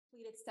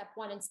completed step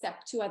 1 and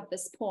step 2 at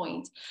this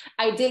point.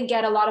 I did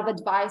get a lot of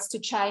advice to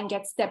try and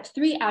get step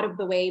 3 out of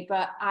the way,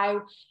 but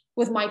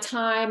with my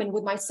time and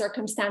with my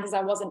circumstances,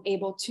 I wasn't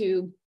able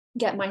to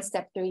get my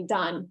step 3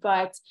 done.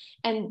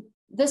 And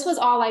this was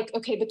all like,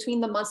 okay, between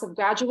the months of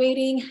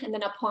graduating and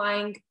then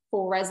applying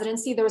for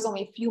residency, there was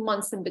only a few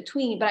months in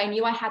between, but I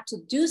knew I had to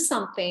do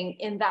something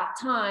in that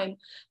time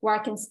where I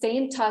can stay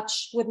in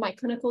touch with my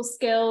clinical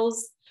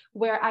skills,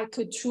 where I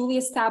could truly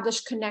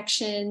establish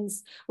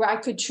connections, where I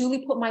could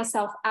truly put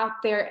myself out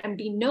there and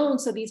be known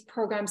so these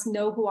programs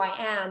know who I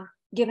am,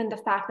 given the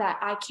fact that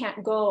I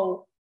can't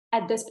go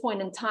at this point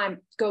in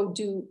time, go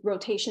do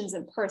rotations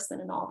in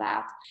person and all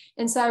that.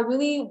 And so I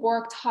really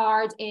worked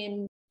hard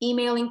in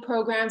emailing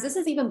programs. This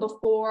is even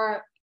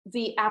before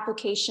the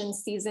application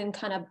season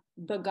kind of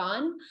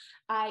begun.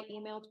 I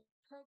emailed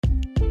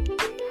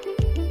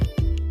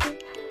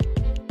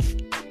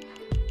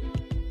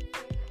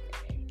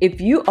If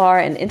you are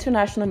an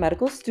international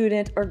medical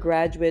student or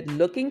graduate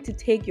looking to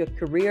take your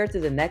career to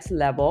the next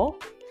level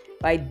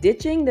by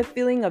ditching the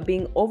feeling of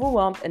being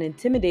overwhelmed and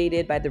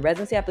intimidated by the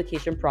residency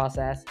application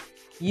process,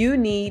 you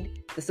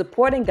need the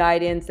support and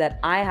guidance that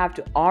I have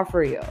to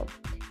offer you.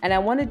 And I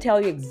want to tell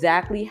you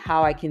exactly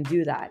how I can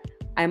do that.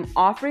 I'm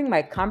offering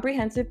my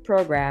comprehensive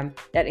program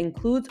that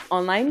includes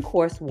online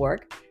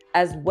coursework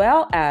as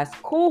well as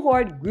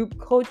cohort group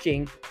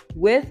coaching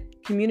with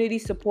community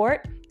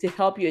support to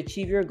help you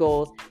achieve your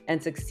goals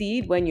and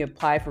succeed when you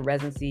apply for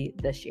residency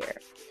this year.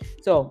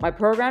 So my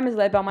program is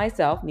led by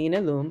myself,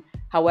 Nina Loom.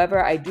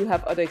 However, I do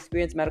have other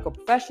experienced medical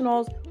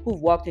professionals who've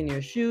walked in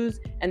your shoes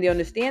and they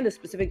understand the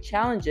specific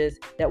challenges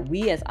that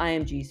we as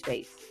IMGs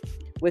face.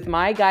 With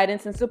my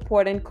guidance and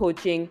support and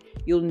coaching,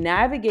 you'll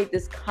navigate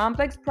this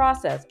complex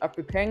process of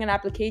preparing an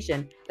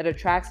application that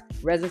attracts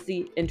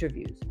residency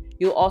interviews.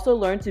 You'll also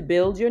learn to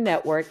build your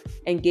network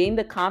and gain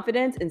the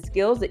confidence and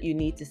skills that you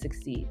need to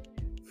succeed.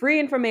 Free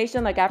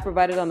information like I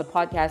provided on the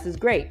podcast is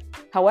great.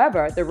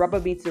 However, the rubber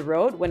meets the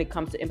road when it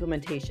comes to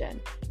implementation.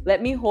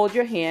 Let me hold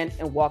your hand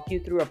and walk you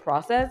through a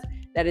process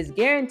that is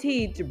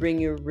guaranteed to bring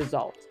you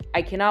results.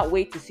 I cannot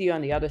wait to see you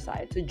on the other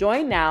side. So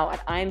join now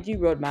at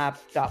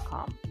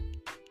imgroadmap.com.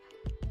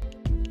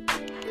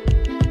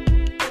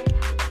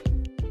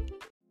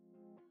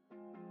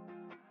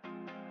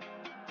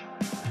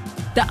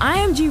 The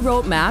IMG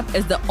Roadmap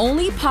is the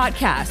only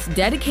podcast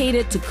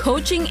dedicated to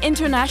coaching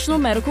international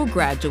medical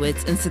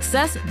graduates in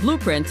success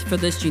blueprints for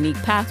this unique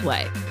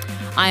pathway.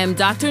 I am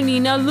Dr.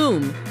 Nina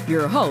Loom,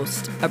 your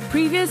host, a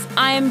previous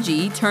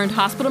IMG turned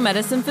hospital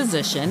medicine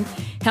physician,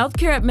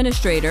 healthcare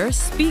administrator,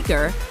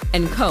 speaker,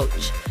 and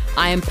coach.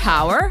 I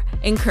empower,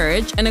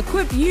 encourage, and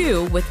equip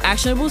you with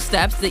actionable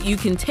steps that you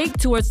can take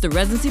towards the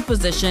residency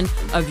position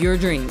of your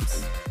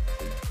dreams.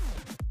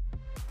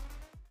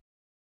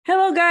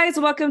 Hello, guys.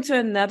 Welcome to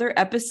another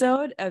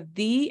episode of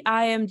the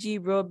IMG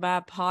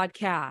Roadmap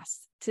podcast.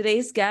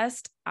 Today's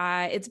guest,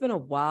 it's been a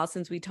while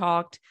since we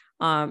talked.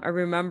 I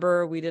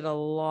remember we did a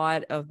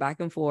lot of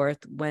back and forth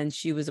when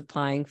she was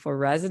applying for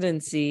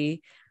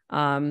residency,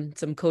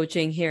 some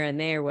coaching here and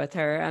there with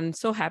her. I'm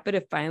so happy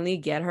to finally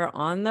get her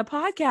on the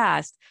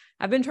podcast.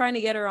 I've been trying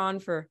to get her on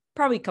for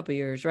probably a couple of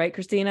years, right,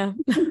 Christina?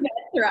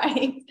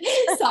 Right.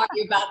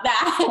 Sorry about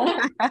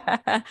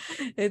that.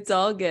 It's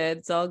all good.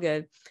 It's all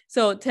good.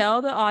 So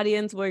tell the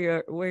audience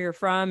where you're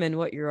from and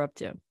what you're up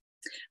to.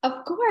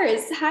 Of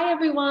course. Hi,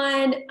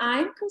 everyone.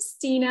 I'm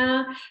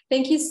Christina.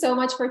 Thank you so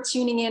much for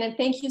tuning in. And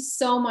thank you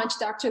so much,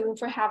 Dr. Loom,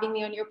 for having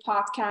me on your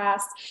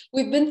podcast.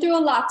 We've been through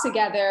a lot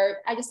together.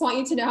 I just want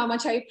you to know how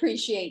much I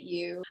appreciate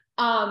you.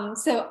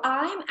 So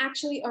I'm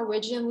actually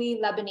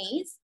originally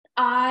Lebanese.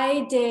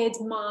 I did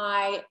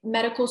my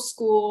medical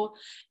school.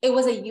 It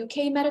was a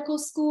UK medical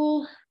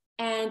school.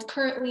 And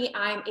currently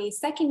I'm a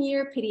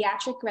second-year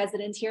pediatric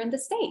resident here in the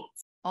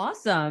States.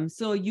 Awesome.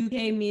 So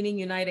UK meaning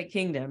United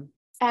Kingdom.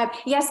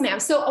 Yes, ma'am.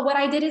 So what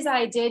I did is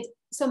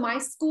so my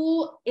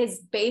school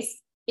is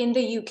based in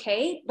the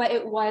UK, but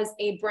it was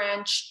a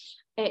branch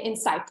in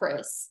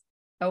Cyprus.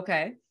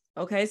 Okay.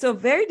 So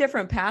very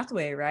different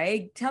pathway,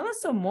 right? Tell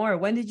us some more.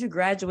 When did you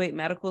graduate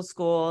medical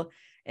school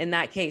in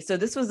that case? So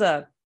this was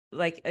a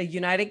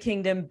United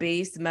Kingdom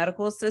based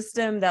medical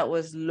system that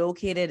was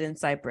located in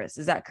Cyprus.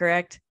 Is that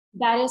correct?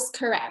 That is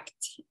correct.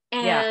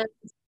 And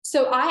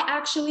so I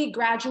actually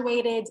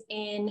graduated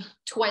in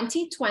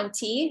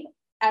 2020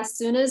 as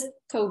soon as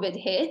COVID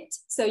hit.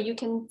 So you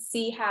can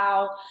see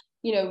how,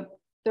 I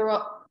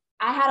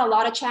had a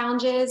lot of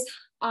challenges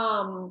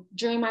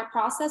during my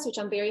process, which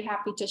I'm very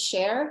happy to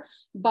share.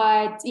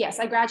 But yes,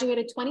 I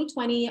graduated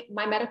 2020.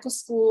 My medical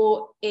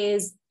school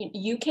is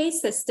UK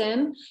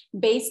system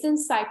based in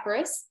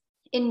Cyprus,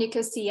 in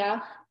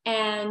Nicosia.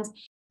 And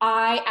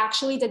I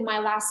actually did my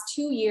last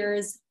 2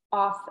 years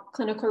of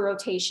clinical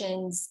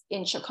rotations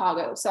in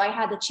Chicago. So I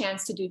had the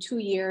chance to do 2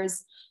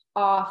 years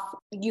of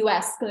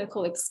US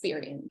clinical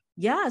experience.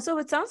 Yeah. So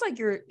it sounds like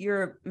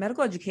your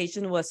medical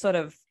education was sort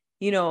of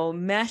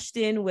meshed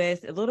in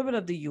with a little bit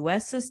of the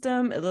US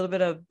system, a little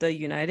bit of the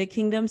United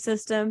Kingdom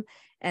system,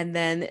 and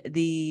then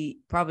the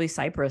probably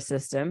Cyprus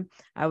system,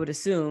 I would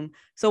assume.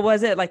 So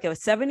was it like a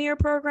 7-year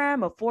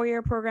program, a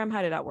 4-year program?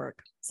 How did that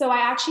work? So I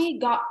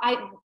actually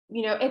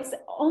it's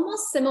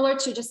almost similar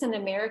to just an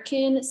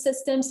American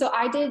system. So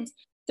I did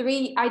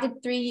 3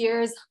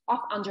 years of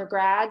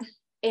undergrad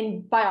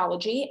in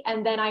biology,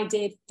 and then I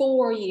did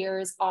 4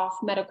 years of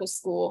medical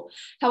school.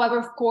 However,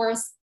 of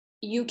course,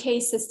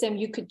 UK system,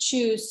 you could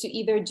choose to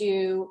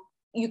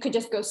you could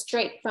just go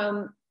straight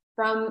from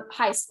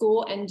high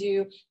school and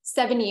do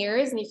 7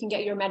 years and you can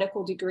get your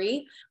medical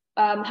degree.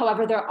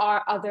 However, there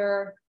are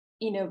other,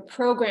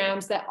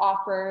 programs that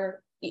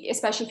offer,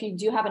 especially if you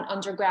do have an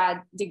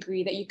undergrad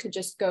degree, that you could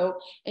just go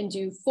and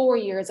do 4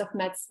 years of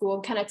med school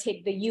and kind of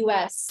take the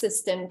US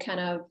system kind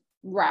of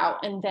route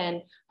and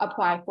then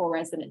apply for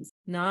residency.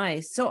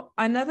 Nice. So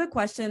another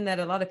question that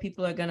a lot of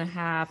people are going to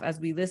have as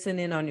we listen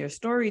in on your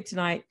story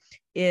tonight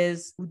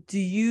is, do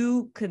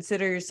you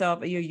consider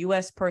yourself a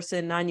US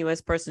person,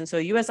 non-US person? So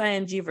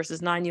US-IMG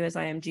versus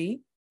non-US-IMG?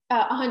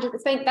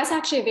 100%. That's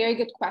actually a very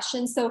good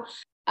question. So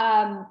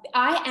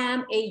I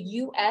am a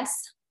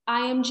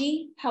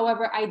US-IMG.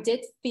 However, I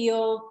did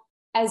feel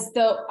as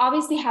though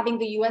obviously having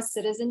the US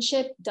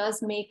citizenship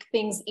does make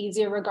things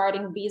easier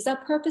regarding visa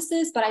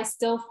purposes, but I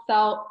still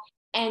felt,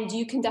 and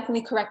you can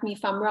definitely correct me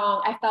if I'm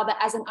wrong, I felt that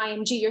as an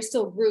IMG, you're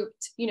still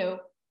grouped,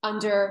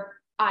 under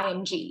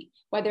IMG,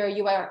 whether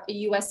you are a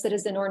US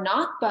citizen or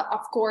not. But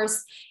of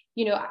course,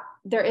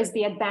 there is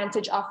the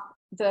advantage of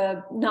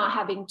the not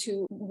having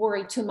to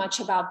worry too much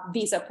about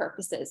visa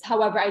purposes.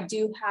 However, I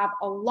do have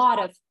a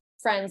lot of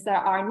friends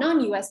that are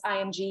non-US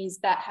IMGs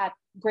that had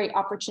great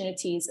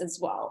opportunities as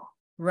well.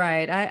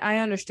 Right. I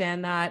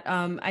understand that.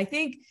 I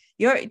think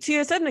to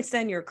a certain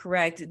extent, you're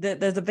correct.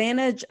 The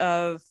advantage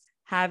of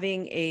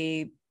having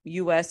a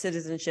US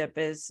citizenship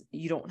is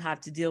you don't have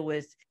to deal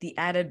with the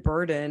added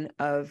burden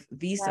of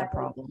visa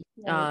problems.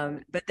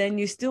 But then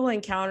you still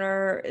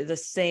encounter the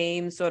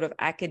same sort of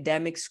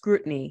academic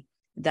scrutiny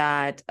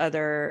that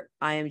other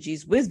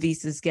IMGs with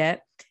visas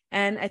get.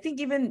 And I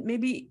think even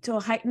maybe to a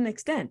heightened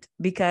extent,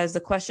 because the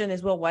question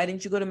is, well, why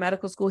didn't you go to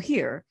medical school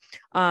here?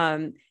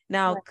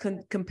 Now,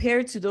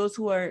 compared to those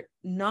who are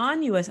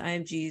non-US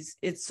IMGs,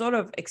 it's sort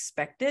of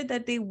expected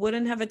that they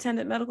wouldn't have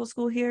attended medical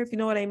school here, if you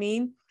know what I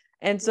mean.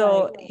 And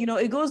so,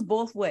 it goes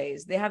both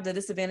ways. They have the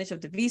disadvantage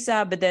of the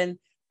visa, but then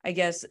I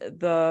guess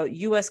the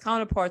US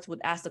counterparts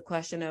would ask the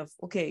question of,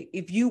 okay,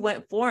 if you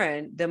went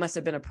foreign, there must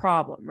have been a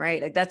problem,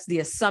 right? Like that's the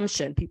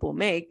assumption people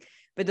make,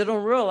 but they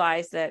don't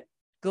realize that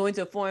going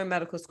to a foreign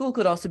medical school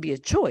could also be a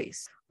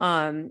choice.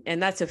 And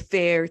that's a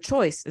fair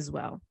choice as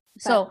well.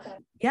 So,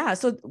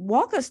 so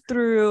walk us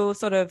through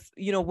sort of,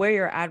 where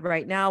you're at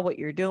right now, what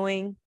you're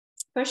doing.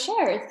 For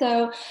sure.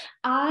 So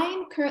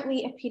I'm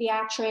currently a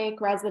pediatric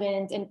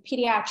resident, and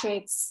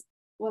pediatrics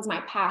was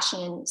my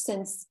passion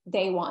since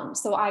day one.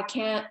 So I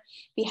can't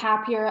be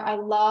happier. I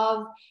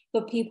love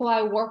the people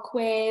I work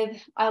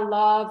with. I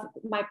love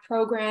my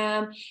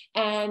program.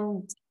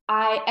 And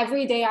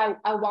every day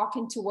I walk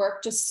into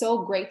work just so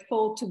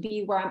grateful to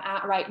be where I'm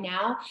at right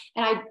now.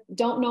 And I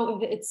don't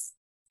know if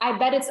I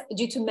bet it's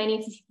due to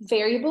many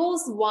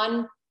variables.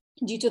 One,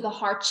 due to the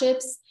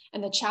hardships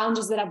and the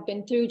challenges that I've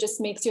been through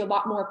just makes you a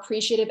lot more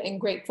appreciative and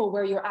grateful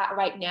where you're at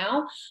right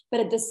now.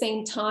 But at the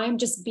same time,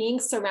 just being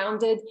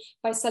surrounded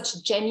by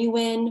such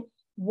genuine,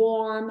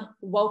 warm,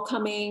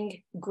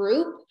 welcoming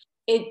group,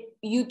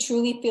 you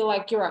truly feel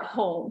like you're at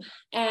home.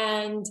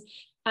 And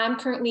I'm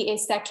currently a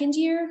second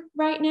year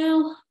right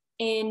now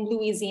in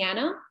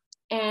Louisiana,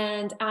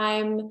 and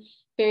I'm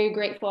very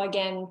grateful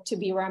again to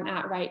be where I'm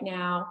at right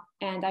now.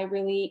 And I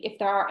really, if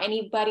there are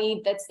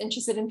anybody that's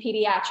interested in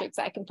pediatrics,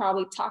 I can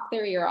probably talk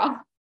their ear off.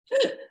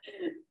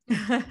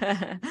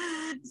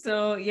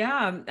 So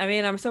yeah, I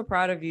mean, I'm so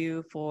proud of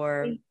you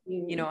for,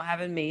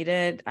 having made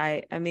it.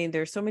 I mean,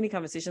 there's so many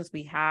conversations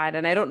we had,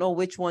 and I don't know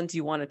which ones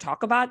you want to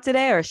talk about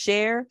today or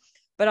share,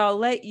 but I'll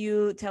let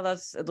you tell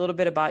us a little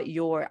bit about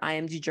your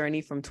IMG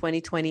journey from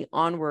 2020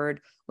 onward,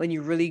 when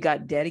you really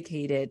got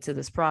dedicated to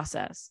this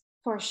process.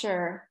 For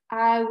sure.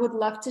 I would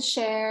love to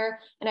share.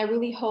 And I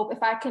really hope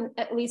if I can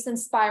at least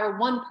inspire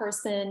one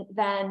person,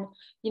 then,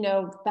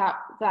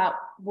 that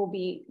will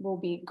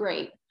be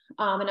great.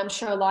 And I'm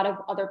sure a lot of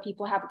other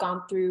people have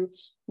gone through,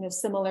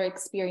 similar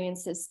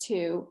experiences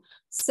too.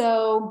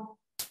 So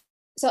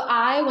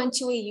I went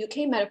to a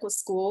UK medical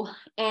school,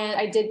 and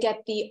I did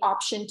get the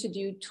option to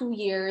do 2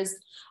 years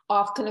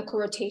of clinical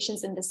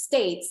rotations in the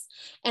States.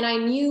 And I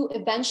knew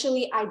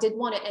eventually I did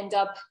want to end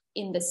up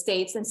in the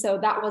States. And so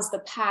that was the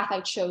path I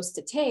chose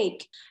to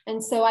take.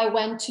 And so I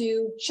went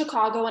to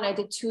Chicago, and I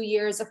did 2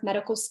 years of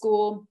medical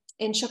school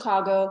in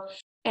Chicago.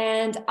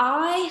 And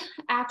I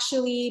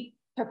actually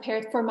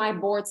prepared for my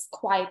boards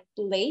quite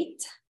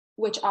late,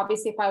 which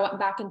obviously if I went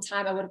back in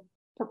time, I would have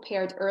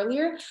prepared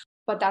earlier,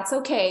 but that's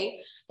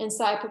okay. And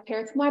so I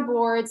prepared for my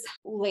boards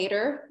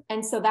later.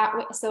 And so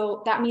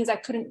that means I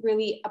couldn't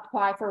really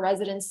apply for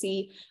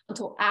residency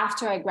until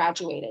after I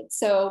graduated.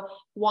 So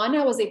one,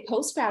 I was a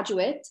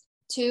postgraduate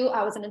 2,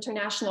 I was an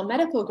international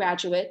medical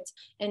graduate.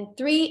 And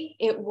 3,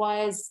 it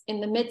was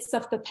in the midst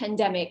of the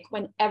pandemic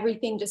when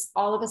everything just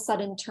all of a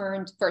sudden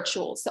turned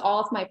virtual. So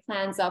all of my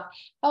plans of,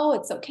 oh,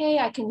 it's okay,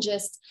 I can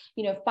just,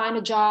 find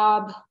a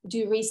job,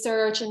 do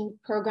research and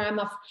program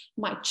of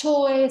my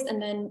choice,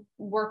 and then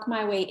work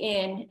my way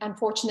in.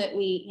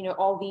 Unfortunately,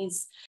 all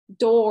these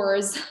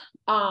doors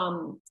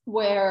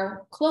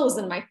were closed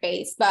in my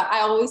face. But I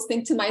always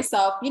think to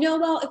myself,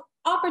 well, if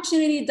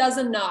opportunity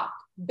doesn't knock,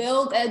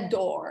 build a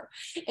door.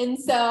 And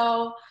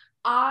so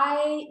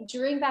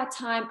during that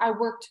time, I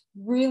worked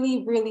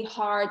really, really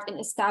hard in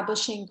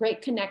establishing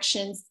great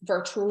connections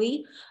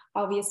virtually,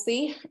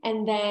 obviously.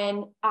 And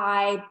then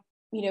I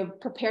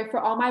prepared for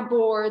all my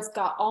boards,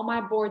 got all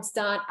my boards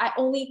done. I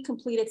only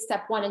completed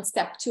step 1 and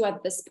step 2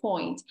 at this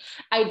point.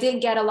 I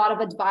did get a lot of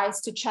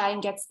advice to try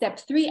and get step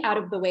 3 out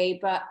of the way,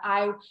 but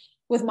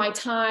with my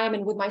time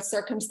and with my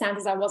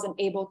circumstances, I wasn't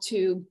able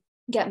to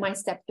get my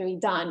step 3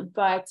 done.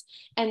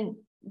 And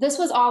this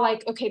was all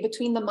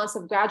between the months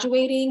of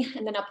graduating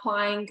and then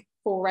applying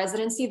for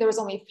residency, there was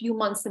only a few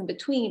months in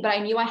between, but I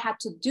knew I had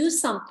to do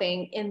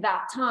something in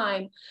that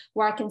time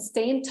where I can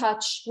stay in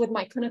touch with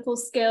my clinical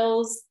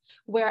skills,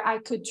 where I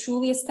could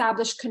truly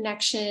establish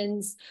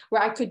connections,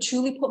 where I could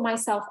truly put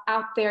myself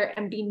out there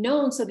and be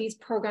known so these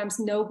programs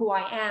know who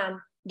I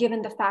am,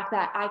 given the fact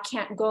that I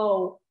can't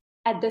go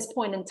at this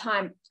point in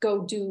time,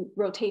 go do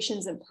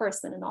rotations in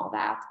person and all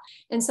that.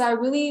 And so I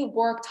really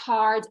worked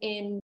hard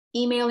in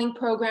emailing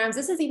programs.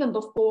 This is even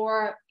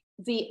before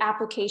the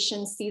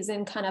application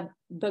season kind of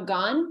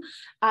begun.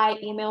 I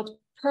emailed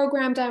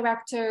program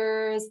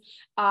directors.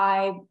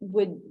 I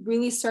would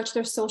really search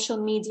their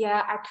social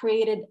media. I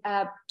created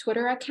a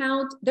Twitter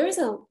account. There's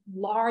a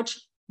large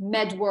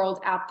med world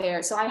out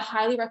there. So I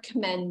highly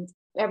recommend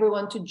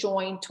everyone to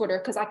join Twitter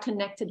because I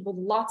connected with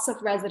lots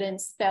of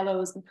residents,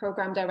 fellows, and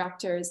program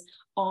directors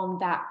on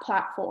that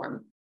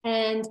platform.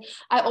 And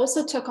I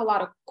also took a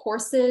lot of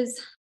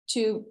courses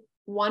to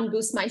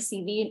boost my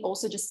CV and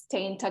also just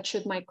stay in touch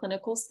with my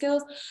clinical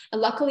skills.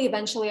 And luckily,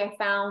 eventually I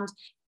found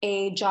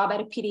a job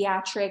at a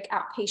pediatric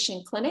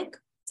outpatient clinic.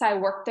 So I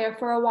worked there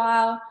for a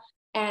while.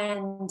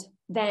 And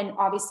then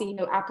obviously,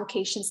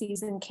 application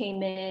season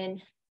came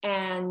in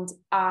and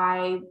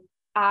I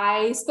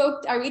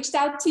reached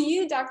out to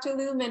you, Dr.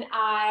 Loom, and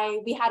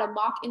we had a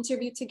mock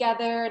interview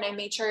together and I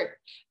made sure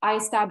I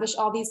established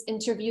all these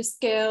interview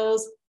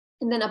skills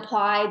and then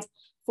applied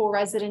for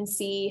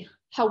residency.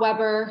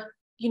 However,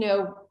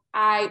 you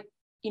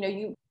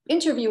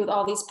interview with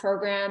all these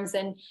programs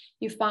and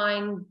you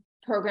find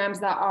programs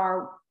that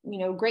are,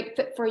 great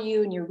fit for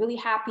you and you're really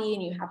happy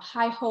and you have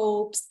high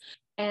hopes.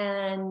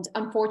 And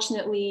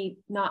unfortunately,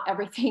 not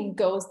everything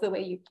goes the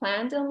way you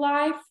planned in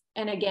life.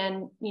 And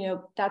again,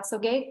 that's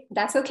okay.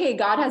 That's okay.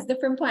 God has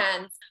different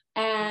plans.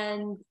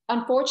 And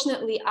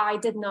unfortunately, I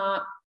did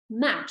not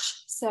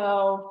match.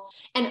 So,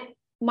 and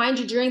mind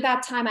you, during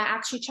that time, I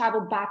actually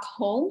traveled back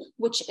home,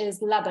 which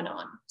is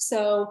Lebanon.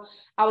 So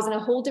I was in a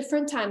whole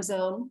different time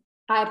zone.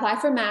 I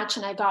applied for match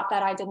and I got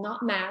that I did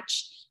not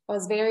match. I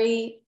was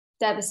very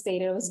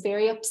devastated. I was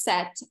very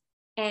upset.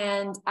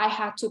 And I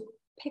had to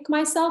pick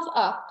myself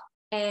up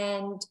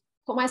and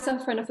put myself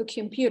in front of a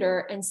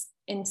computer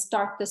and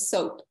start the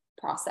SOAP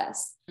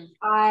process.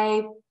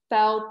 I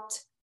felt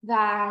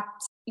that,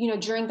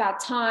 during that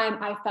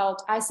time, I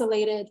felt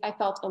isolated. I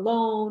felt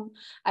alone.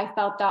 I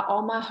felt that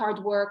all my hard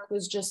work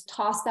was just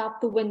tossed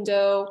out the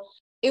window.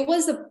 It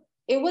was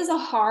a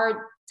hard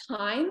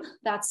time,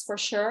 that's for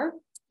sure.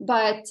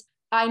 But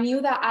I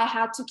knew that I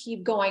had to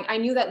keep going. I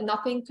knew that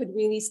nothing could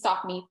really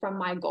stop me from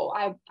my goal.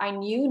 I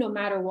knew no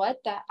matter what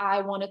that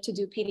I wanted to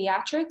do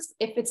pediatrics.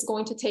 If it's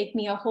going to take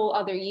me a whole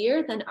other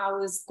year, then I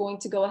was going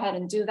to go ahead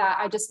and do that.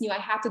 I just knew I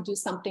had to do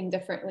something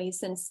differently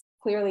since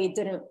clearly it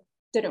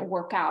didn't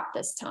work out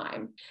this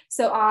time.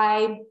 So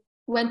I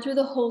went through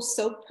the whole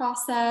SOAP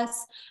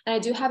process. And I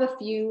do have a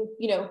few,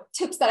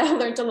 tips that I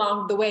learned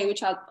along the way,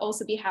 which I'll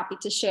also be happy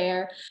to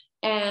share.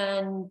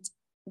 And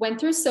went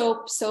through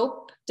SOAP.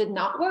 SOAP did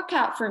not work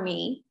out for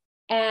me.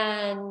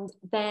 And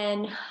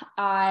then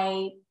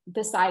I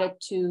decided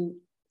to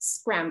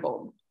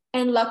scramble.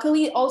 And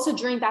luckily also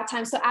during that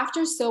time, so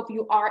after SOAP,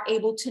 you are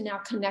able to now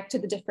connect to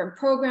the different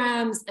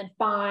programs and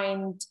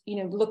find,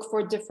 look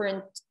for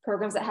different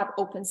programs that have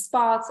open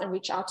spots and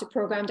reach out to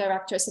program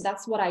directors. So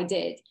that's what I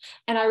did.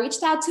 And I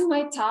reached out to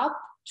my top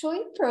choice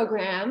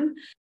program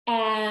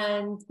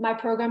and my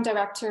program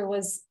director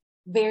was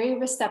very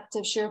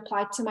receptive. She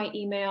replied to my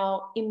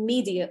email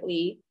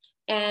immediately.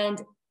 And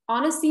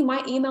honestly,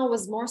 my email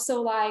was more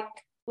so like,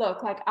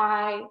 look,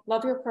 I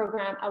love your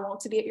program. I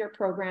want to be at your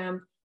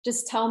program.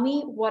 Just tell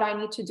me what I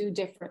need to do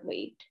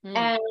differently.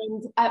 And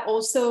I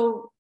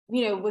also,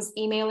 was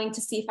emailing to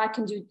see if I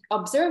can do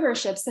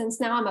observership since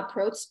now I'm a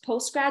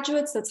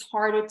postgraduate. So it's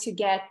harder to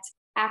get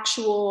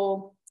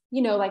actual,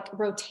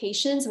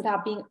 rotations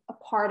without being a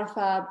part of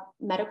a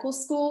medical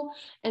school.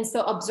 And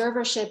so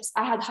observerships,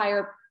 I had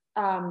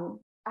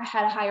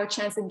a higher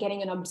chance of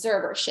getting an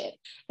observership.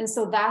 And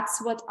so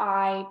that's what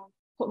I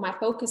put my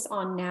focus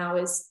on now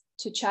is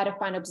to try to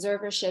find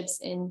observerships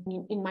in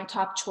my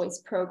top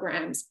choice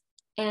programs.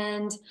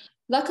 And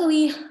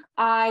luckily,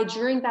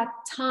 during that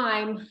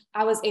time,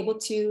 I was able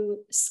to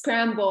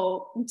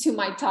scramble to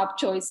my top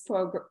choice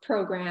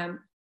program.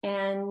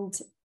 And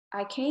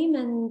I came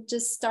and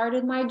just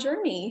started my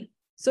journey.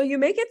 So you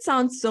make it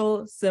sound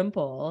so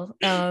simple,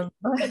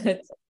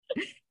 but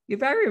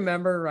if I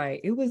remember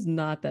right, it was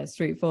not that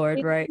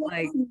straightforward, right?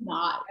 Like,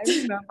 not. I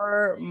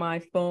remember my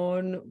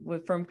phone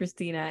from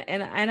Christina,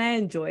 and I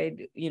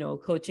enjoyed,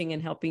 coaching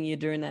and helping you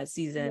during that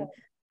season.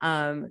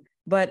 Yeah.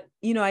 But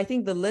I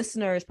think the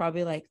listener is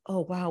probably like,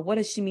 oh wow, what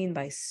does she mean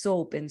by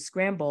SOAP and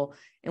scramble?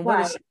 And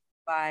what is she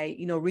by,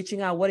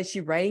 reaching out? What is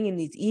she writing in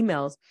these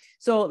emails?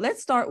 So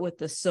let's start with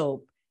the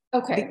SOAP.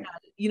 Okay.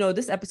 Because,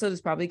 this episode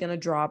is probably going to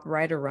drop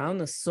right around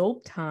the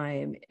SOAP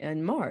time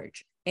in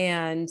March.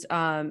 And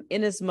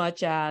in as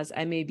much as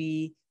I may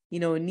be,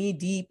 knee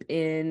deep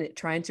in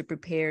trying to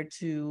prepare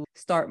to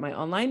start my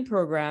online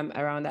program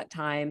around that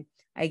time,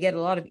 I get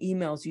a lot of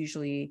emails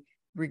usually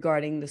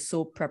regarding the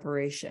SOAP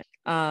preparation.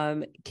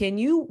 Can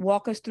you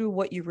walk us through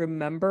what you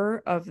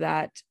remember of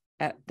that?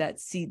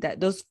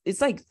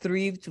 It's like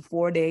 3 to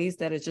 4 days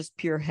that is just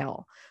pure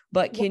hell.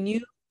 But can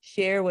you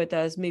share with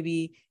us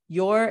maybe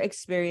your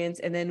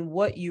experience and then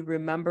what you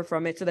remember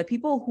from it so that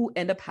people who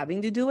end up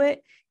having to do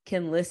it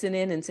can listen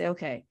in and say,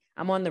 okay,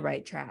 I'm on the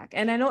right track.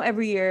 And I know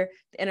every year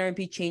the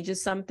NRMP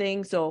changes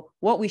something. So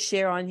what we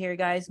share on here,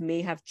 guys,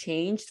 may have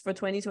changed for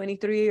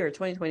 2023 or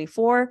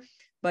 2024,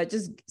 but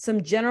just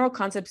some general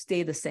concepts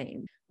stay the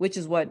same, which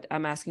is what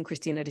I'm asking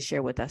Christina to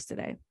share with us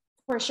today.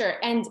 For sure.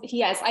 And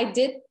yes, I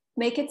did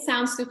make it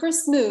sound super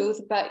smooth,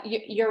 but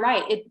you're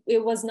right.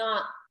 It was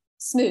not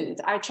smooth.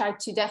 I tried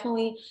to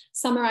definitely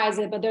summarize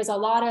it, but there's a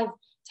lot of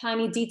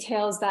tiny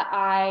details that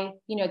I,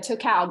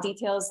 took out.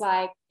 Details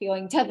like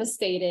feeling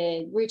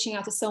devastated, reaching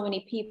out to so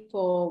many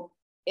people.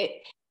 It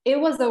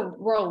was a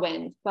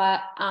whirlwind,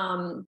 but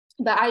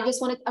I just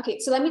wanted, okay,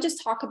 so let me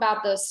just talk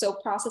about the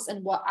SOAP process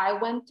and what I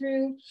went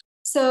through.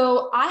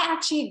 So I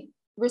actually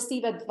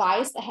received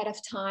advice ahead of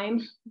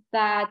time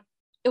that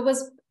it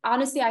was,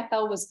 honestly, I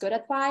felt was good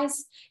advice.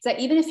 Is that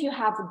even if you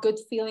have a good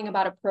feeling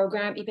about a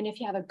program, even if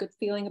you have a good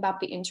feeling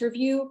about the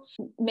interview,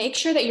 make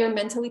sure that you're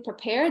mentally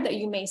prepared that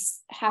you may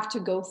have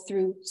to go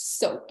through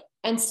SOAP.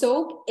 And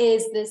SOAP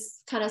is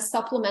this kind of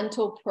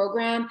supplemental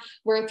program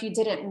where if you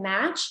didn't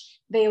match,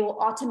 they will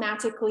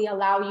automatically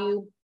allow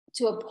you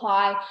to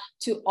apply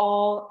to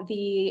all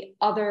the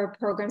other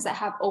programs that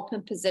have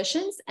open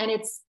positions. And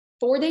it's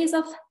 4 days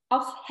of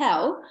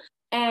hell.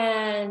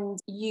 And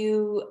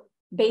you'll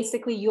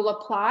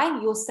apply,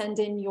 you'll send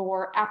in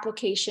your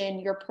application,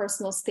 your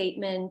personal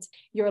statement,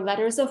 your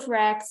letters of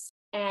recs,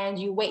 and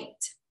you wait.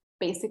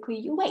 Basically,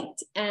 you wait.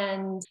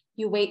 And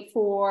you wait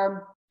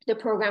for the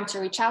program to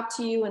reach out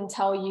to you and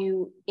tell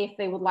you if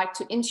they would like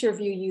to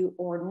interview you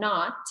or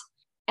not.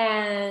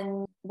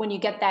 And when you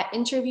get that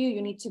interview,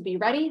 you need to be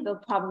ready. They'll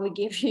probably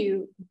give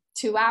you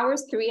 2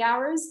 hours, 3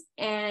 hours,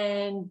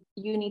 and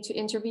you need to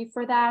interview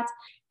for that.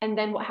 And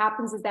then what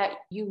happens is that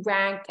you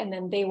rank, and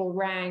then they will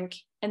rank,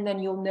 and then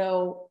you'll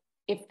know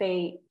if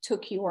they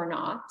took you or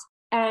not.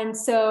 And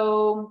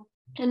so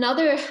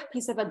another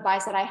piece of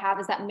advice that I have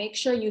is that make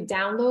sure you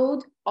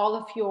download all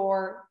of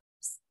your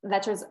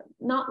letters,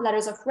 not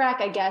letters of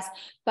rec, I guess,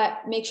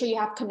 but make sure you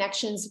have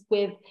connections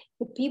with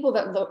the people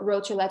that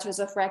wrote your letters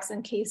of recs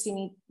in case you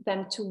need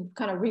them to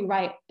kind of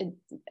rewrite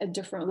a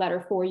different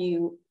letter for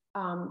you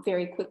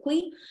very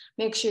quickly.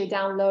 Make sure you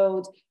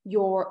download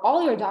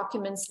all your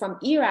documents from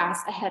ERAS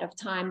ahead of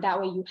time.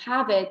 That way you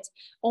have it,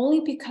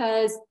 only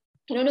because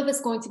I don't know if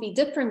it's going to be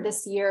different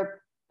this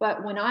year,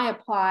 but when I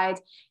applied,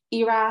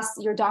 ERAS,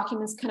 your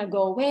documents kind of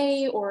go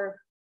away, or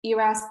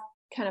ERAS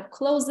kind of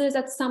closes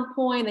at some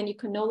point, and you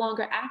can no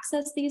longer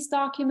access these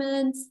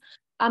documents.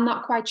 I'm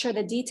not quite sure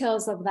the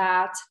details of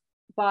that,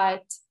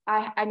 but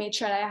I made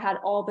sure that I had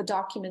all the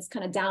documents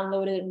kind of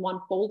downloaded in one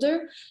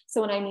folder.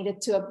 So when I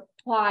needed to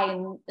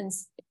apply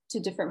to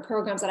different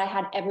programs, that I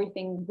had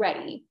everything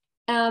ready.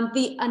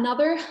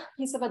 Another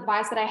piece of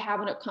advice that I have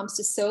when it comes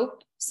to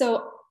SOAP.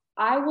 So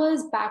I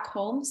was back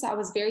home, so I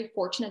was very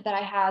fortunate that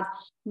I had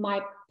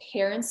my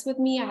parents with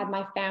me. I had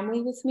my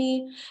family with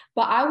me,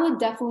 but I would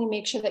definitely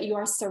make sure that you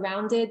are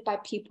surrounded by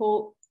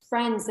people,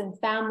 friends and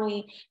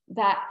family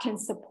that can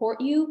support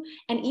you,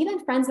 and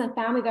even friends and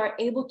family that are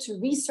able to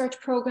research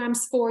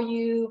programs for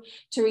you,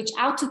 to reach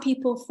out to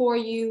people for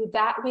you.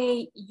 That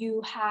way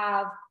you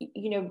have,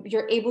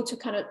 you're able to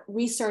kind of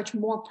research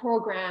more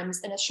programs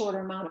in a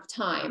shorter amount of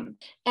time.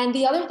 And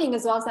the other thing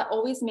as well is that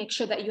always make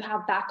sure that you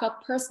have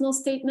backup personal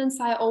statements.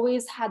 I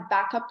always had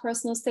backup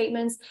personal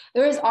statements.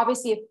 There is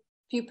obviously a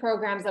few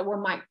programs that were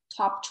my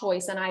top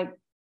choice, and I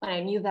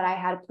knew that I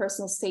had a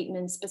personal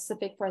statement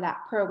specific for that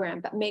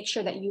program, but make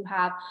sure that you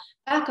have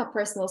backup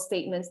personal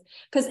statements,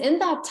 because in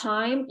that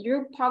time,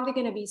 you're probably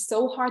going to be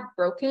so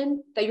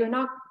heartbroken that you're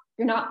not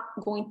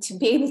going to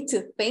be able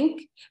to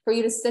think for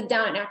you to sit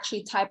down and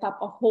actually type up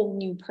a whole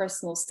new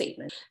personal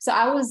statement. So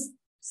I was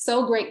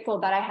so grateful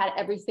that I had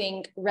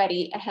everything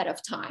ready ahead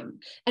of time.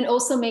 And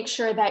also make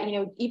sure that,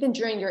 even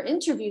during your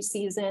interview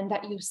season,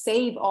 that you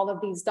save all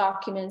of these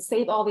documents,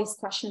 save all these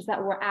questions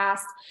that were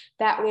asked.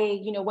 That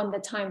way, when the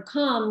time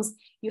comes,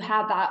 you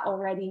have that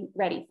already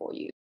ready for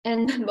you.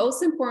 And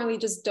most importantly,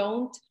 just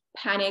don't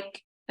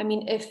panic. I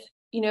mean, if,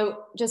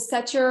 just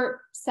set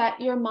your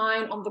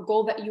mind on the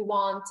goal that you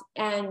want,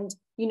 and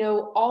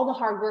all the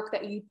hard work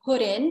that you put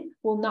in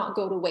will not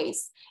go to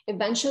waste.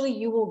 Eventually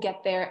you will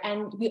get there,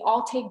 and we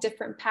all take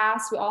different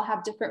paths. We all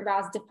have different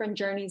routes, different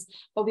journeys,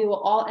 but we will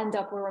all end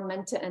up where we're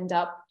meant to end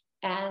up,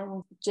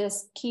 and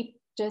just keep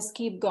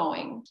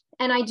going.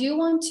 And I do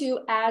want to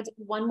add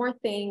one more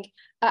thing,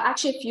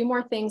 actually a few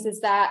more things,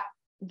 is that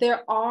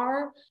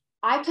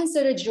I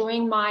consider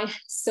during my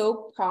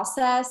SOAP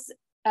process,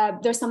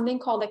 there's something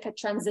called like a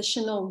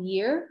transitional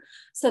year.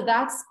 So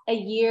that's a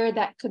year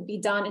that could be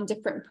done in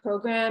different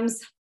programs.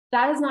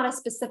 That is not a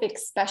specific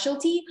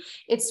specialty.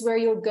 It's where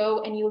you'll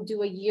go and you'll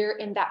do a year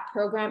in that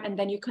program, and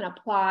then you can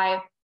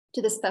apply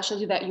to the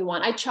specialty that you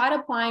want. I tried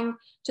applying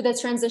to the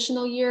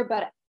transitional year,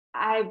 but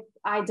I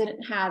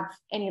didn't have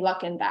any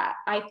luck in that.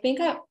 I think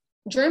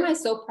during my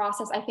SOAP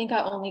process, I think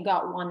I only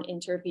got one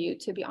interview,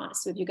 to be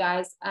honest with you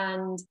guys.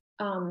 And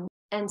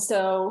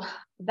so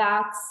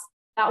that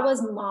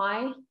was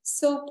my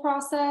SOAP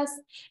process.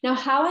 Now,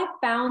 how I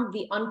found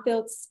the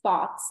unfilled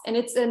spots, and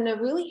it's in a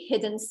really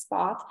hidden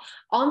spot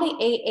on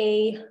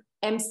the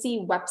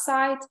AAMC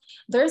website.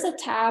 There's a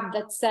tab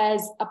that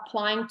says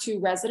applying to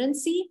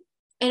residency.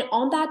 And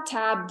on that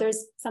tab,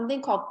 there's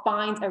something called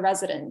Find a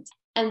Resident.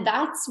 And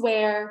that's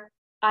where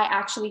I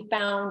actually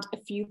found a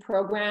few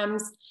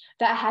programs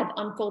that had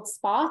unfilled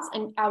spots,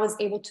 and I was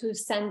able to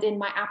send in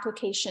my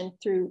application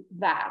through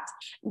that.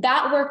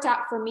 That worked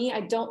out for me. I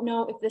don't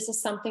know if this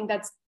is something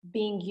that's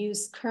being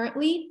used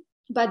currently,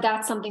 but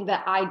that's something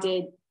that I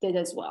did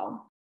as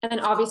well. And then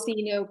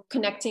obviously,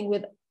 connecting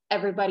with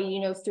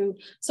everybody, through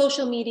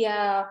social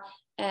media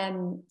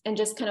and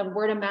just kind of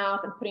word of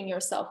mouth and putting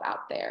yourself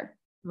out there.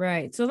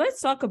 Right. So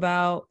let's talk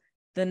about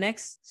the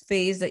next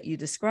phase that you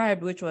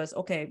described, which was,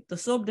 okay, the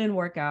SOAP didn't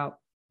work out.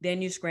 Then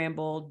you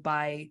scrambled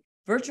by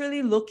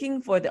virtually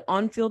looking for the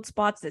unfilled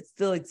spots that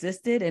still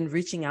existed and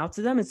reaching out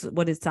to them. It's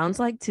what it sounds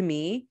like to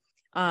me.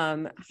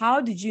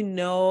 How did you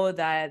know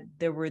that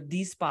there were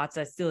these spots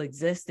that still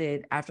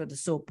existed after the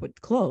SOAP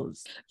would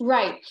close?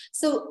 Right.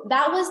 So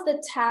that was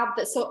the tab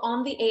so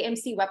on the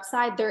AMC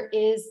website, there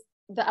is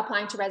the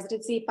applying to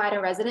residency, find a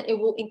resident. It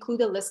will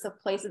include a list of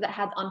places that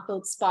had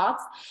unfilled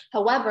spots.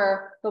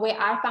 However, the way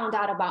I found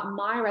out about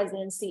my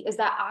residency is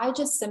that I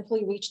just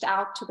simply reached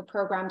out to the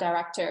program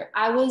director.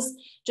 I was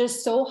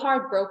just so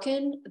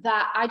heartbroken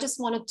that I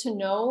just wanted to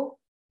know,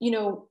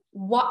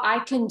 what I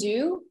can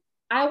do.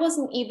 I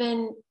wasn't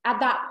even at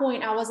that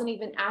point, I wasn't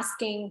even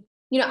asking,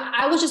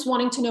 I was just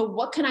wanting to know,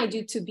 what can I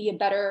do to be a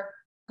better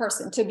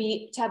person,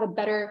 to have a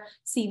better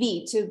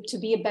CV, to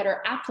be a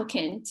better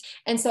applicant.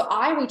 And so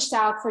I reached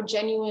out for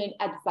genuine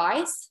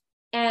advice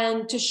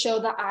and to show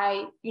that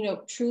I,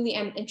 truly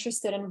am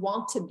interested and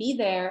want to be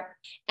there.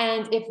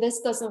 And if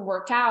this doesn't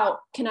work out,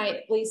 can I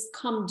at least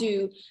come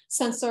do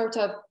some sort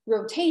of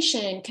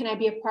rotation? Can I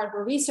be a part of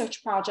a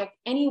research project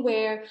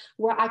anywhere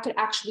where I could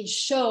actually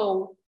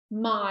show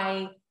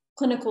my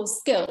clinical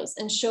skills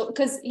and show,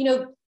 because,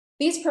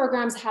 these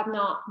programs have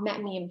not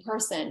met me in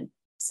person.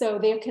 So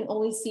they can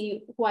only see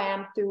who I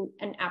am through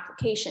an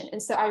application.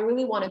 And so I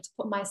really wanted to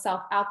put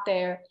myself out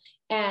there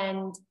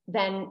and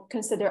then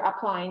consider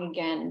applying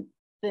again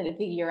the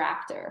year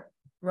after.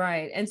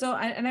 Right. And so,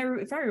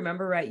 if I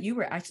remember right, you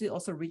were actually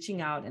also reaching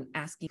out and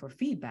asking for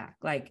feedback,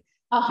 like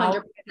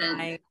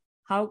 100%.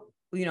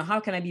 How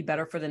can I be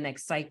better for the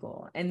next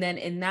cycle? And then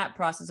in that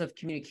process of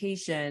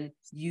communication,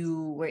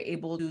 you were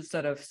able to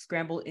sort of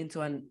scramble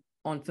into an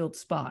unfilled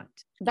spot.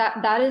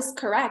 That is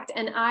correct.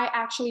 And I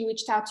actually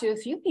reached out to a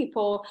few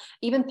people,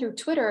 even through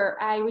Twitter.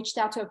 I reached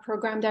out to a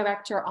program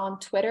director on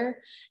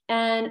Twitter,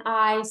 and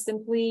I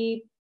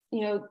simply,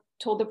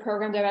 told the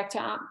program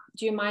director,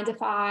 do you mind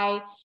if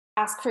I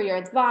ask for your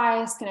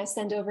advice? Can I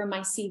send over my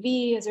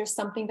CV? Is there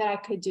something that I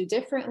could do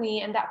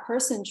differently? And that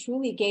person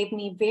truly gave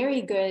me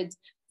very good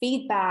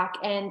feedback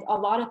and a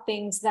lot of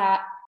things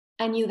that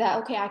I knew that,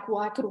 okay, I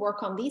could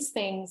work on these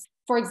things.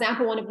 For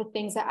example, one of the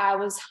things that I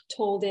was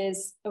told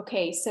is,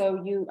 okay,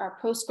 so you are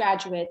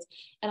postgraduate,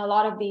 and a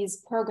lot of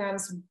these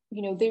programs,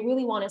 they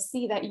really want to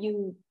see that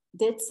you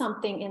did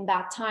something in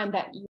that time,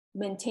 that you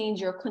maintained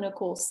your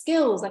clinical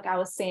skills. Like I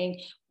was saying,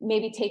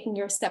 maybe taking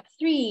your step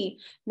 3,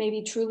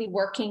 maybe truly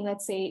working,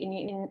 let's say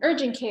in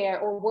urgent care,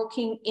 or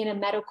working in a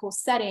medical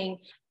setting,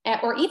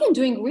 or even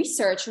doing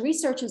research.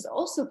 Research is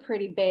also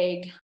pretty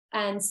big.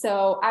 And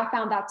so I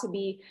found that to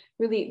be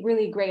really,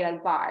 really great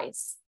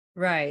advice.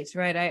 Right.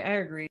 I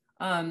agree.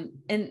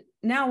 And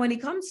now when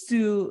it comes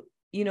to,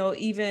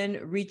 even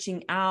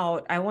reaching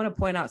out, I want to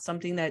point out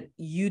something that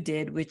you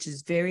did, which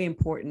is very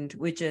important,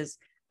 which is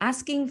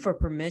asking for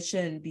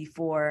permission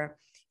before,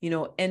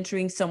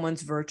 entering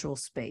someone's virtual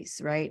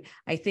space, right?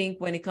 I think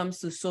when it comes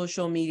to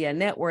social media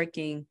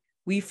networking,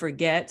 we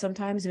forget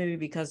sometimes, maybe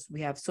because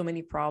we have so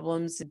many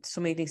problems and so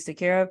many things to take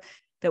care of,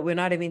 that we're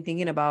not even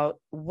thinking about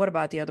what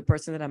about the other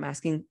person that I'm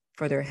asking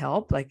for their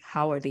help? Like,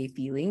 how are they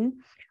feeling?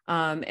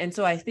 And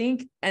so I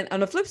think, and on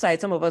the flip side,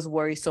 some of us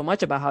worry so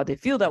much about how they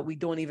feel that we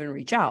don't even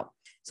reach out.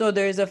 So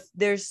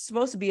there's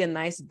supposed to be a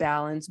nice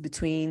balance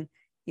between,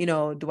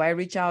 do I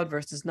reach out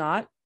versus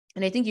not?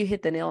 And I think you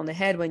hit the nail on the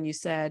head when you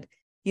said,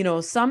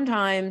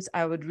 sometimes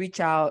I would reach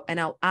out and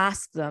I'll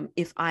ask them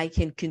if I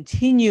can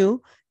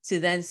continue to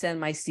then send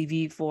my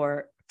CV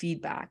for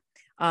feedback,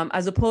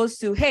 as opposed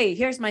to, hey,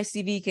 here's my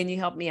CV. Can you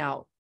help me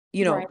out?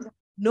 Right.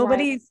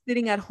 Nobody Right. is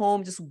sitting at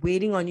home just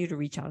waiting on you to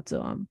reach out to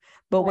them.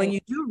 But when Right. you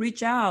do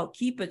reach out,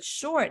 keep it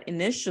short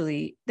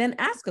initially, then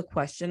ask a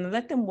question and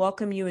let them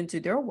welcome you into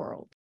their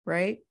world,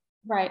 right?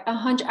 Right.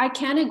 100. I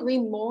can't agree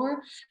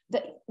more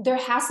that there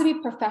has to be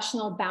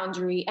professional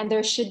boundary and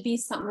there should be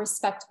some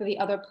respect for the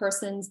other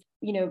person's,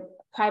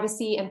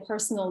 privacy and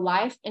personal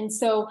life. And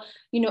so,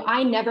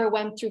 I never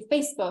went through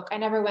Facebook. I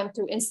never went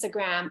through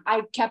Instagram.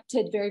 I kept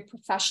it very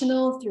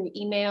professional through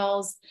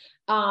emails,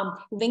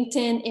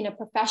 LinkedIn in a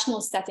professional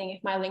setting.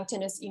 If my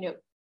LinkedIn is,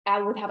 I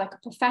would have like a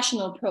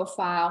professional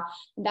profile.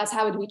 And that's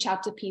how I would reach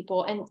out to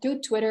people. And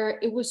through Twitter,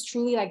 it was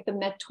truly like the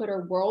Met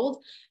Twitter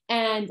world.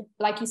 And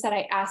like you said,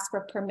 I asked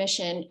for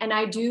permission. And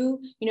I do,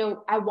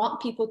 I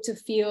want people to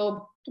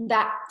feel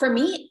that for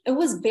me, it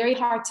was very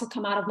hard to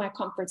come out of my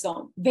comfort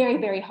zone. Very,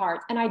 very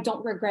hard. And I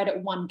don't regret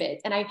it one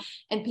bit.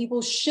 And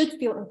people should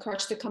feel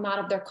encouraged to come out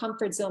of their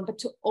comfort zone, but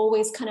to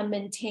always kind of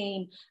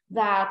maintain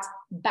that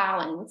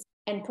balance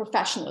and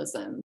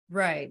professionalism.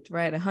 Right.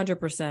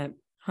 100%.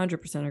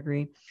 100%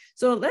 agree.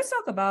 So let's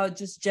talk about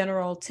just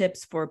general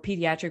tips for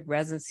pediatric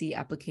residency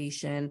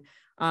application.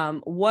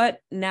 What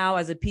now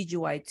as a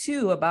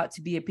PGY2 about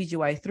to be a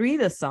PGY3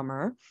 this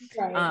summer?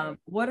 Right.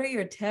 What are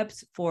your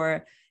tips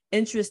for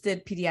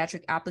interested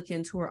pediatric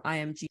applicants who are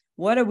IMG?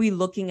 What are we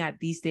looking at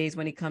these days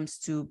when it comes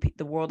to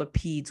the world of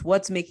peds?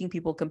 What's making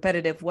people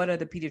competitive? What are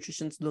the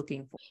pediatricians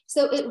looking for?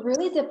 So it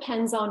really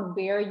depends on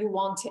where you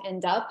want to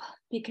end up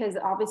because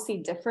obviously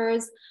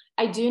differs.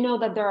 I do know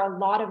that there are a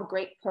lot of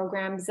great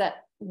programs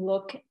that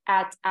look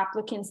at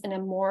applicants in a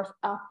more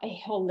of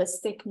a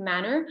holistic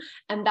manner.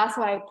 And that's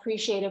what I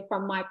appreciated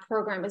from my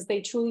program is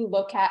they truly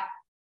look at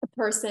a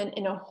person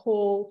in a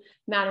whole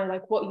manner,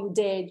 like what you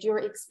did, your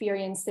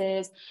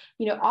experiences,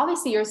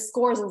 obviously your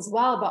scores as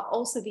well, but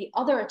also the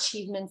other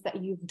achievements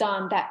that you've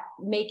done that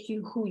make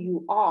you who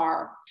you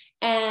are.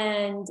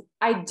 And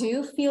I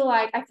feel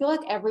like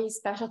every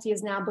specialty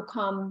has now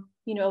become,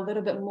 a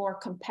little bit more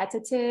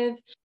competitive,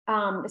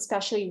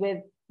 especially with,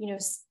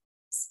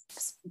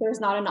 there's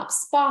not enough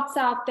spots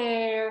out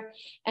there.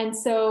 And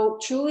so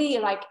truly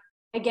like,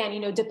 again,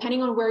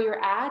 depending on where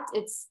you're at,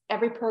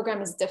 every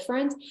program is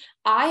different.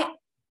 I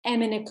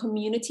am in a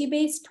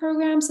community-based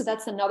program. So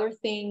that's another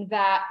thing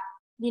that,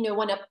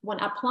 when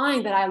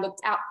applying that I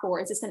looked out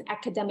for. Is this an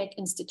academic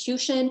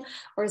institution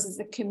or is this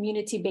a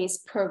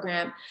community-based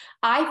program?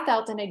 I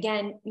felt, and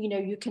again,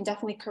 you can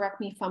definitely correct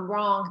me if I'm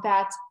wrong,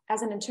 that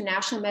as an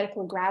international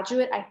medical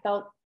graduate, I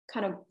felt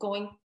kind of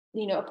going,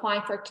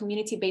 applying for a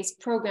community-based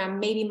program,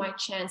 maybe my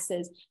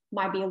chances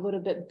might be a little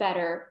bit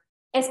better,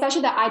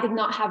 especially that I did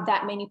not have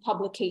that many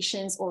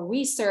publications or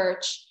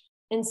research.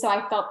 And so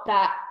I felt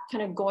that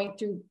kind of going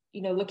through,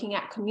 looking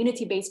at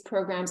community-based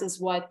programs is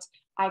what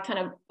I kind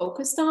of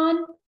focused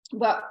on,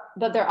 but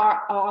there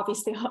are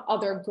obviously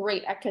other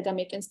great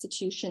academic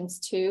institutions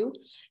too.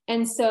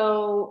 And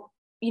so,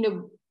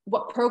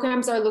 what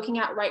programs are looking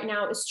at right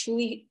now is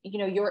truly,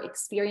 your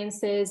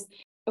experiences.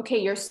 Okay,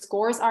 your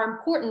scores are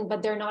important,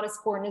 but they're not as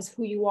important as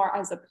who you are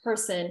as a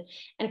person,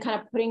 and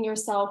kind of putting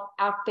yourself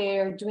out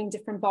there, doing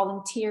different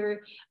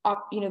volunteer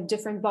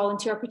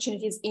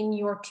opportunities in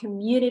your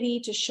community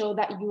to show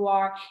that you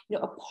are,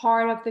 a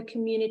part of the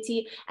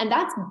community. And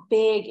that's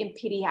big in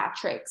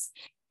pediatrics.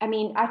 I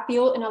mean, I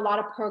feel in a lot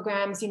of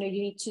programs, you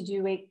need to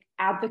do a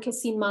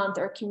advocacy month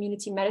or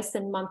community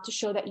medicine month to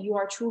show that you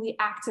are truly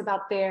active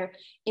out there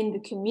in the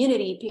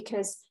community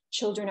because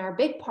children are a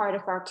big part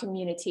of our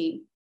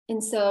community.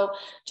 And so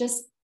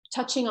just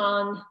touching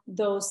on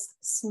those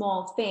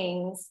small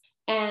things.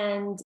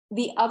 And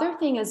the other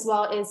thing as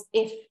well is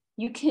if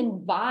you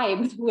can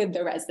vibe with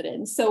the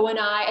residents. So when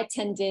I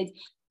attended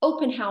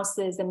open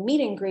houses and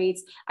meet and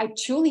greets, I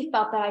truly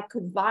felt that I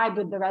could vibe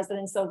with the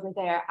residents over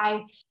there.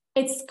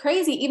 It's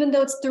crazy, even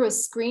though it's through a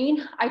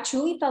screen, I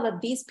truly felt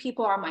that these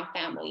people are my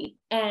family.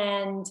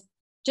 And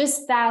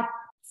just that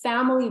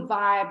family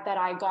vibe that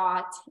I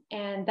got.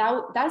 And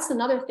that's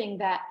another thing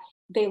that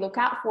they look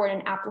out for in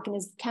an applicant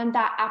is, can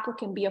that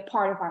applicant be a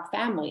part of our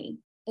family?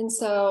 And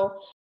so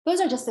those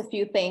are just a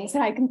few things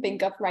that I can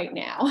think of right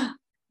now.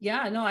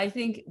 Yeah, no, I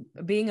think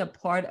being a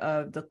part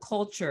of the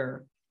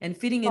culture and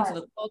fitting into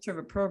the culture of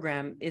a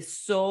program is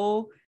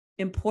so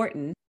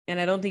important. And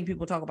I don't think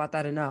people talk about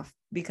that enough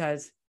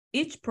because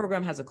each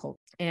program has a culture,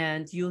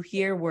 and you'll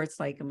hear words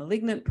like a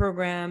malignant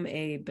program,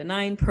 a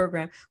benign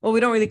program. Well, we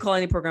don't really call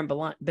any program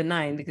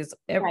benign because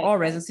all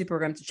residency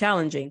programs are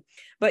challenging,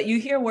 but you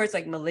hear words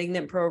like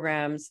malignant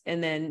programs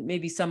and then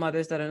maybe some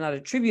others that are not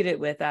attributed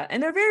with that.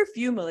 And there are very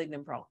few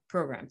malignant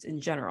programs in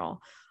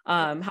general.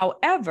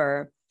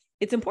 However,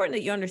 it's important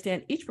that you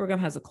understand each program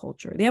has a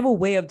culture. They have a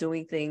way of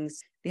doing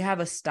things. They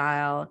have a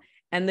style.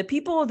 And the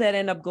people that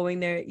end up going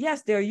there,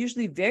 yes, they're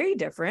usually very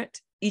different,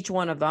 each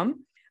one of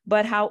them,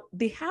 but how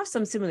they have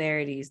some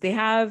similarities. They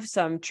have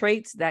some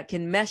traits that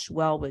can mesh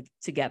well with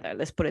together.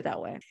 Let's put it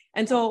that way.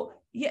 And so,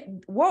 yeah,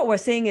 what we're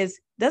saying is,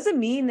 doesn't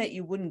mean that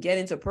you wouldn't get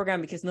into a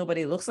program because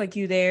nobody looks like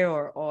you there,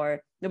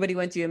 or nobody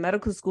went to your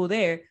medical school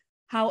there.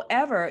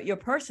 However, your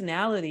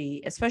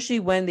personality, especially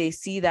when they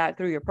see that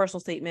through your personal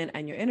statement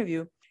and your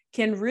interview,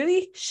 can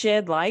really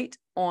shed light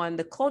on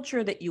the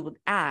culture that you would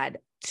add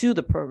to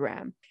the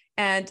program.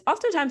 And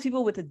oftentimes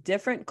people with a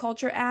different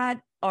culture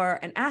add are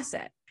an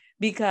asset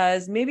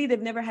because maybe they've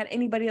never had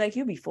anybody like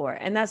you before.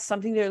 And that's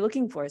something they're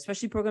looking for,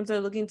 especially programs that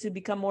are looking to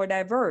become more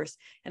diverse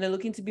and they're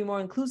looking to be more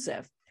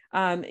inclusive.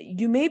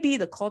 You may be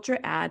the culture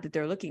add that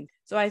they're looking.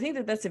 So I think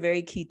that that's a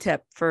very key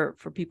tip for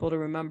people to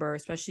remember,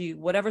 especially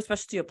whatever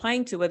specialty you're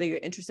applying to, whether you're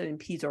interested in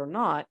peds or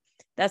not.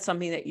 That's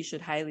something that you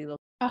should highly look.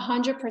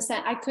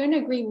 100%. I couldn't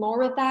agree more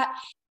with that.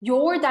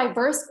 Your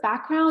diverse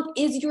background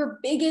is your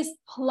biggest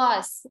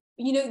plus.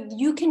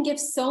 You can give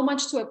so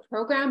much to a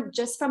program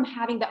just from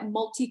having that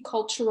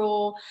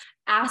multicultural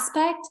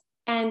aspect.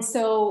 And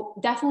so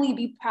definitely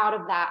be proud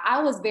of that.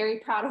 I was very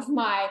proud of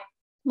my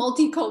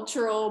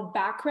multicultural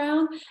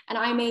background, and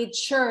I made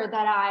sure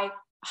that I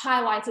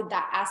highlighted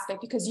that aspect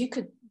because you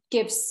could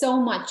give so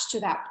much to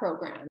that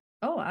program.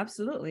 Oh,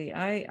 absolutely.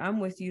 I'm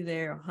with you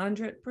there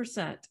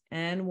 100%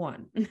 and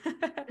one.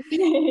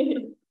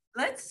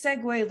 Let's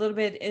segue a little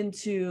bit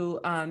into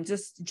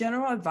just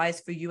general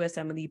advice for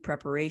USMLE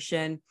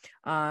preparation.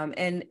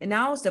 And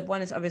now step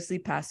one is obviously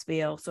pass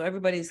fail. So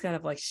everybody's kind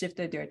of like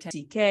shifted their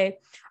attention to CK.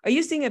 Are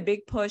you seeing a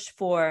big push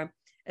for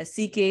a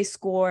CK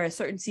score, a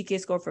certain CK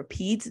score for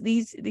peds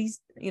these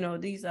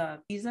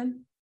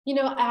season?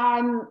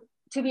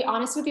 To be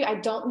honest with you, I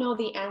don't know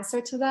the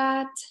answer to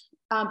that.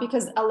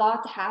 Because a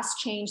lot has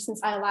changed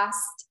since I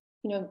last,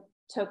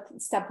 took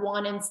step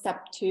 1 and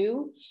step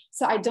 2.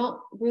 So I don't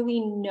really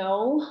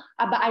know,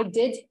 but I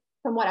did,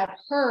 from what I've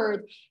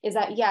heard, is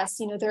that yes,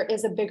 there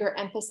is a bigger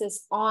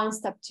emphasis on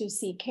step 2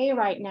 CK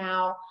right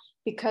now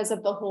because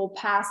of the whole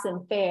pass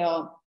and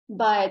fail.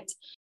 But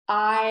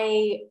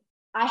I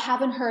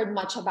haven't heard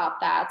much about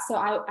that. So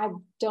I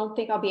don't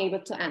think I'll be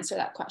able to answer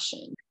that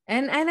question.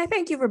 And I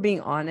thank you for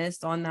being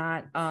honest on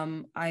that.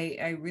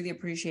 I really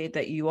appreciate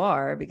that you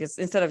are, because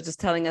instead of just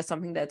telling us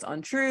something that's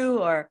untrue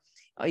or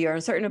you're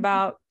uncertain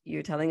about,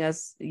 you're telling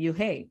us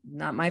hey,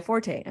 not my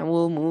forte, and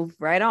we'll move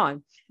right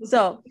on.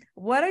 So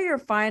what are your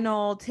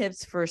final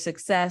tips for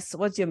success?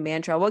 What's your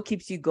mantra? What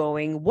keeps you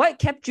going? What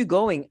kept you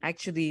going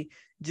actually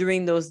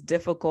during those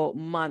difficult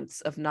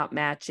months of not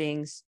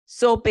matching,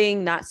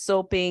 soaping, not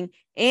soaping,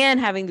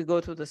 and having to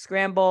go through the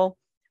scramble?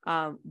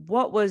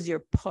 What was your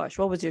push?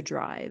 What was your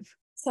drive?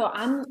 So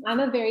I'm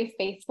a very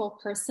faithful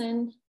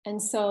person.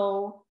 And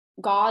so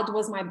God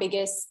was my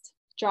biggest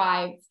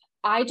drive.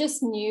 I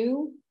just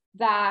knew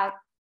that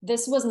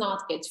this was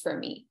not it for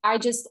me. I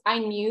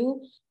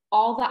knew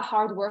all that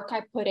hard work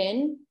I put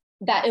in,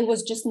 that it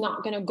was just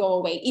not going to go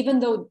away. Even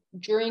though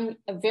during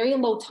a very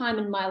low time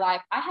in my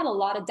life, I had a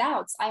lot of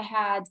doubts. I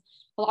had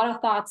a lot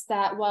of thoughts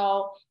that,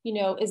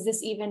 is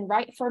this even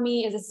right for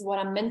me? Is this what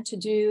I'm meant to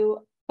do?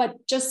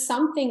 But just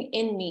something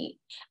in me,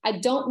 I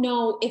don't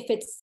know if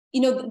it's,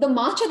 the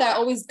mantra that I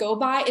always go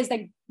by is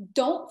like,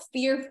 don't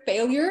fear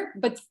failure,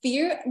 but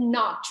fear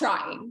not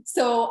trying.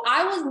 So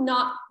I was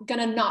not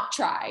gonna not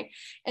try.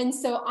 And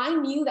so I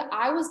knew that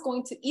I was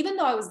going to, even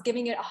though I was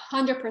giving it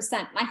 100%,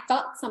 and I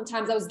felt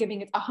sometimes I was giving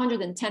it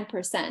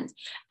 110%,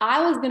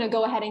 I was gonna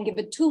go ahead and give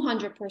it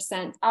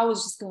 200%. I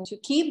was just going to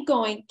keep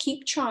going,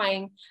 keep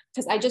trying,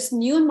 because I just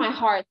knew in my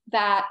heart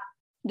that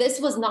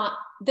this was not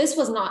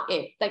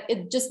it. Like,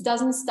 it just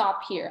doesn't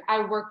stop here.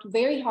 I worked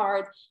very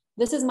hard.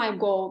 This is my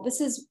goal.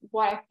 This is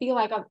what I feel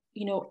like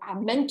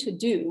I'm meant to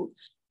do.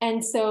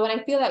 And so, and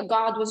I feel that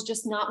God was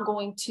just not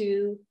going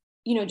to,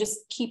 just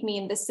keep me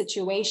in this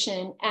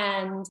situation.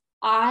 And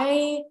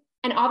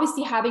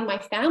obviously having my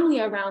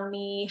family around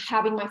me,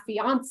 having my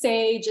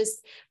fiance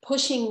just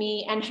pushing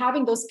me, and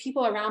having those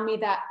people around me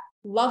that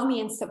love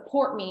me and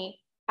support me,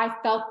 I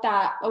felt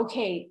that,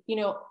 okay,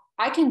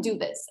 I can do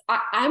this.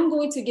 I'm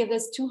going to give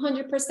this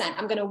 200%.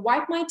 I'm going to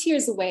wipe my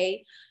tears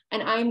away,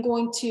 and I'm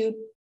going to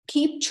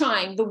keep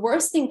trying. The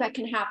worst thing that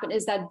can happen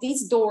is that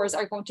these doors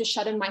are going to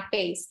shut in my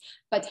face.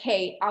 But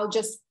hey, I'll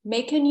just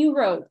make a new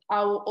road.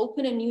 I will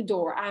open a new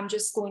door. I'm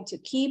just going to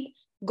keep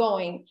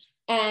going.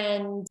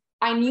 And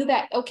I knew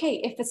that, okay,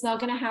 if it's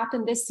not going to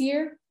happen this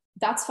year,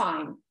 that's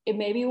fine. It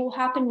maybe will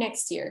happen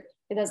next year.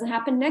 It doesn't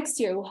happen next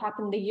year. It will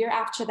happen the year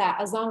after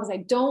that, as long as I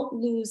don't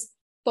lose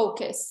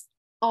focus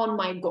on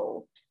my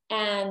goal.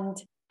 And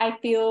I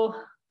feel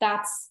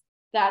that's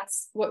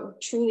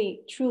what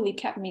truly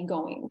kept me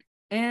going.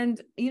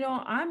 And,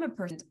 I'm a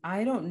person,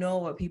 I don't know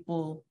what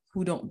people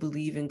who don't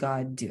believe in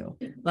God do.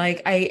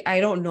 Like, I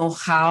don't know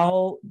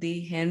how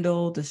they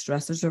handle the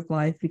stressors of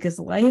life, because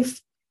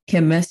life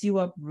can mess you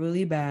up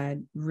really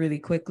bad, really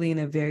quickly in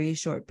a very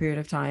short period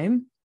of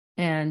time.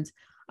 And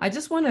I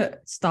just want to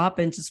stop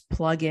and just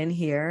plug in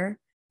here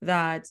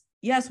that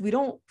yes, we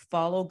don't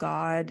follow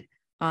God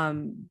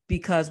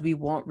because we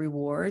want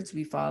rewards.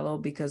 We follow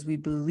because we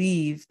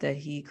believe that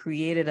he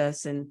created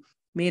us and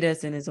made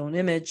us in his own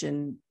image,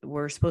 and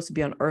we're supposed to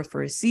be on earth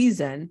for a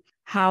season.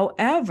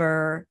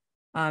 However,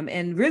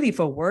 and really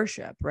for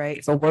worship,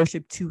 right? For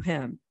worship to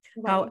him.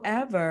 Right.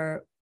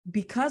 However,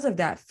 because of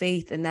that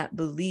faith and that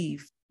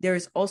belief, there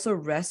is also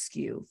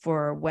rescue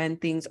for when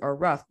things are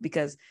rough,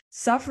 because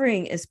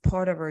suffering is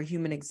part of our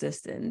human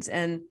existence.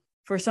 And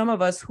for some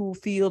of us who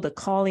feel the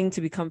calling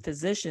to become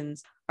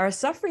physicians, our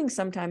suffering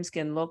sometimes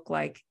can look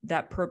like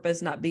that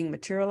purpose not being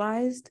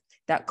materialized,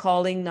 that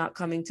calling not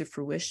coming to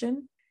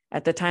fruition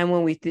at the time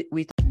when we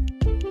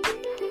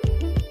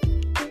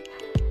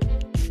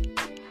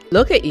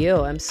Look at you.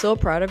 I'm so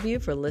proud of you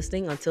for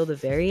listening until the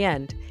very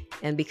end.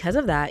 And because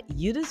of that,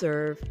 you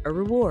deserve a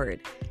reward.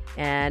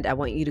 And I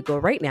want you to go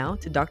right now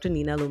to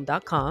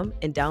drninaloom.com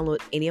and download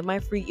any of my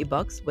free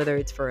ebooks, whether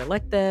it's for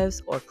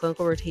electives or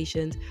clinical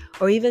rotations,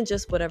 or even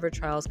just whatever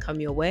trials come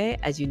your way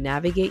as you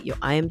navigate your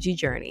IMG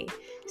journey.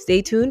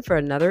 Stay tuned for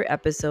another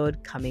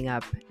episode coming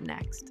up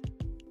next.